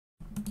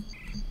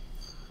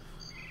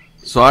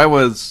So I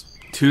was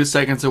 2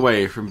 seconds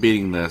away from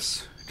beating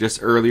this just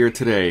earlier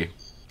today.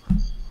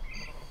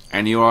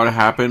 And you know what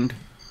happened?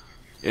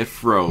 It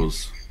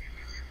froze.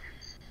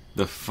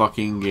 The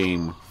fucking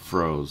game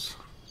froze.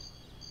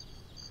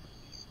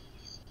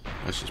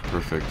 That's just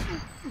perfect.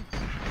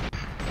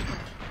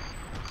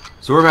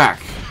 So we're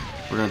back.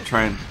 We're gonna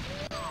try and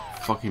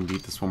fucking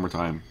beat this one more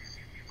time.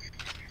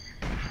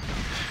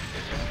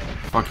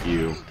 Fuck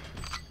you.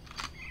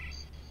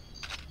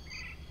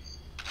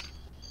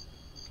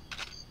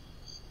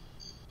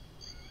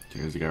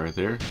 There's the guy right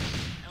there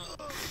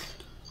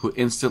who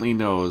instantly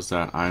knows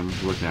that I'm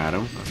looking at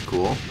him. That's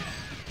cool.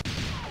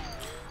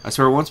 I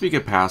swear, once we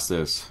get past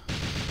this,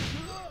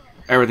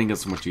 everything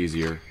gets so much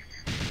easier.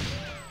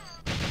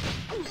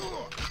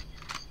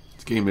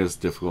 This game is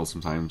difficult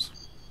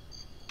sometimes.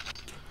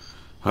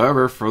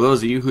 However, for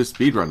those of you who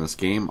speedrun this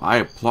game, I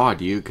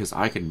applaud you, because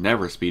I could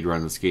never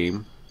speedrun this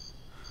game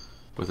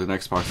with an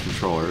Xbox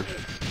controller.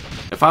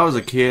 If I was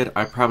a kid,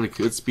 I probably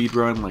could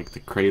speedrun like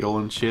the Cradle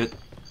and shit,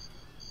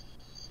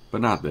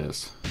 but not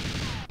this.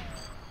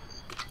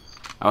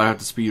 I would have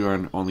to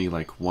speedrun only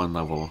like one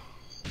level.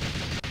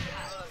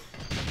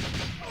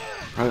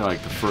 Probably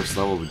like the first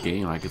level of the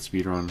game I could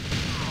speedrun.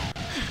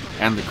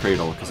 And the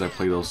Cradle, because I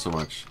play those so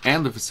much.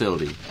 And the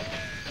Facility.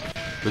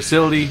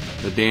 Facility,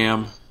 the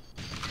Dam.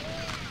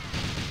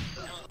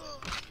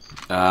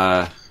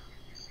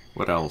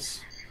 What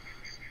else?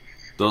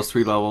 Those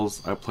 3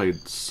 levels, I played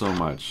so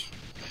much.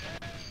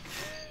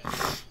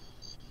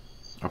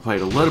 I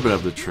played a little bit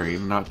of the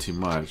Train, not too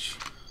much.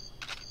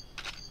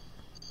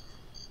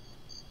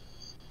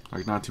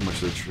 Like, not too much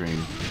of the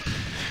Train.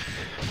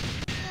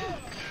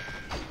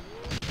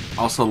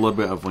 Also a little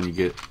bit of when you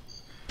get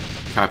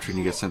captured and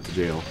you get sent to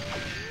jail.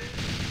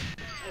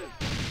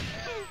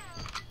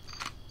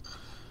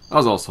 That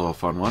was also a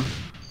fun one.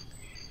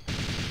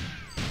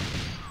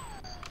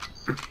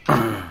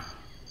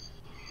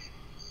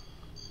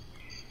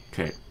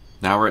 Okay,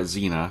 now we're at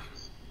Xena.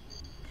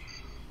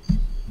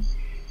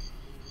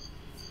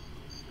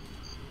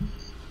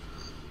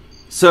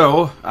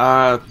 So,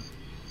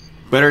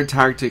 better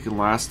tactic than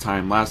last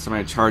time. Last time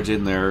I charged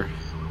in there,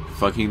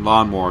 fucking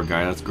lawnmower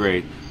guy, that's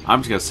great.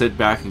 I'm just gonna sit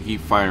back and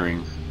keep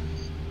firing.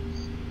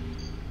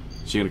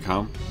 Is she gonna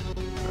come?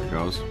 There it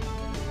goes.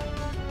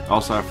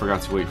 Also, I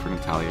forgot to wait for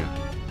Natalia.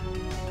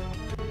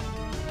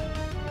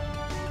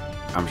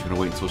 I'm just gonna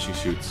wait until she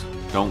shoots.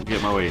 Don't get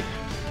in my way.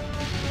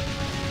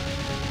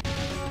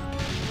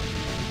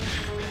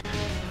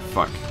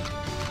 Fuck.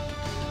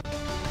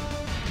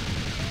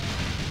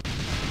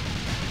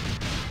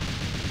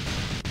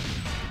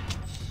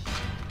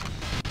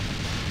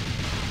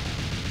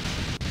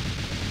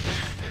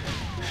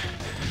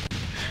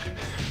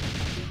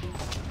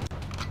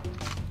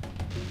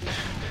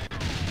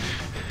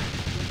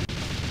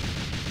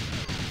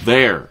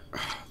 There.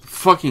 The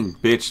fucking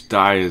bitch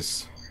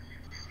dies.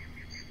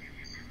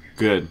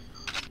 Good.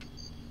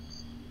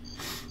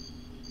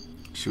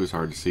 She was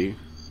hard to see.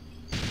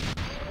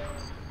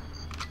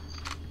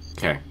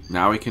 Okay,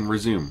 now we can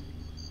resume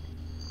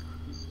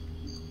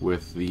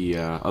with the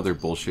other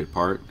bullshit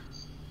part.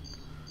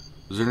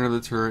 Was there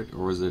another turret,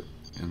 or was it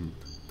in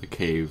the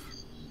cave?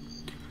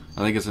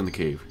 I think it's in the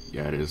cave.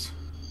 Yeah, it is.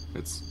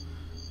 It's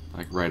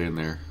like right in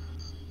there.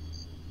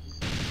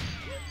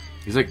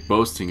 He's like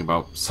boasting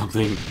about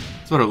something.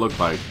 That's what it looked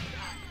like.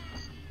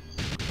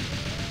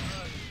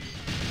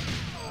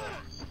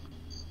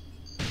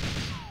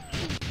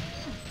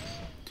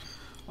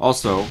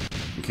 Also,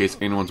 in case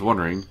anyone's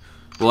wondering,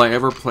 will I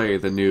ever play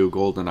the new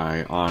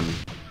Goldeneye on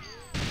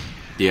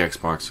the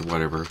Xbox or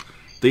whatever?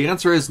 The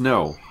answer is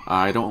no.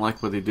 I don't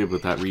like what they did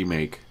with that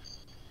remake.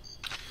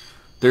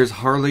 There's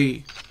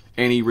hardly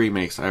any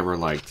remakes I ever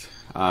liked.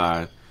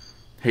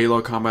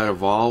 Halo Combat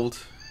Evolved,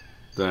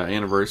 the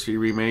anniversary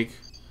remake,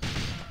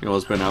 you know,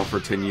 it's been out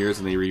for 10 years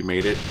and they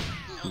remade it.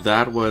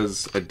 That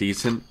was a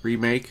decent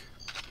remake.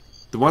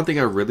 The one thing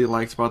I really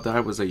liked about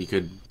that was that you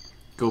could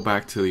go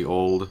back to the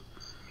old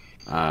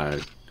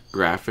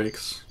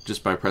graphics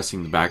just by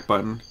pressing the back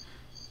button,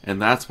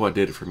 and that's what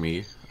did it for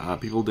me.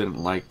 People didn't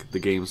like the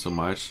game so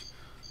much.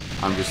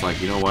 I'm just like,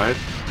 you know what?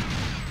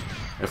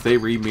 If they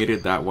remade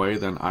it that way,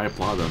 then I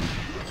applaud them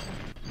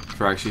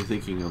for actually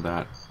thinking of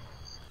that,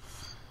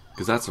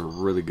 because that's a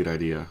really good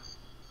idea.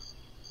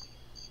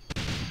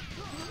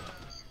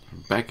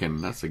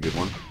 Beckon, that's a good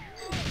one.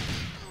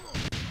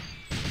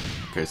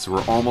 Okay, so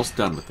we're almost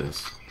done with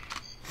this.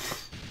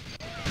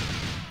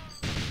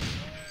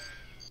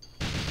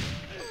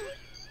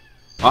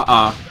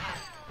 I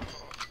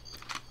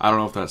don't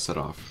know if that set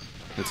off.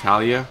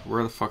 Natalia,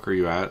 where the fuck are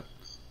you at?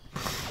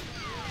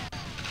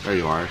 There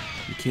you are.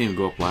 You can't even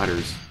go up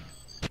ladders.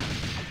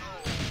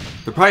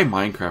 They're probably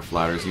Minecraft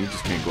ladders and you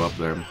just can't go up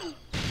there.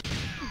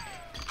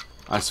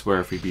 I swear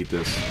if we beat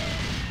this.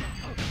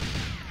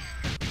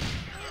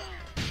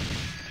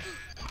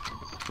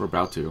 We're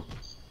about to.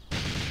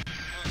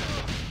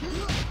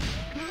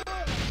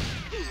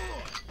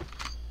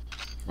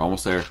 We're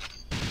almost there.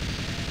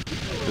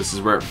 This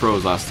is where it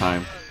froze last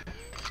time.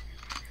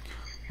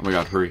 Oh my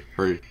god, hurry,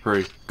 hurry,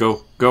 hurry.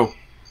 Go, go.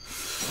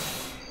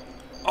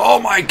 Oh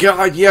my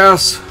god,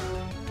 yes!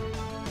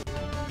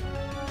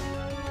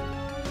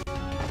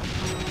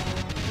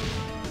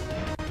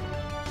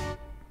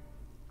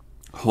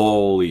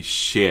 Holy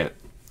shit.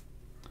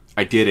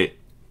 I did it.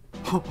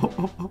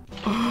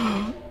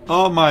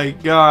 Oh my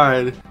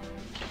god.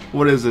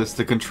 What is this?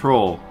 The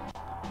control.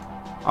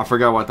 I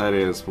forgot what that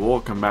is, but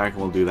we'll come back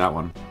and we'll do that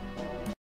one.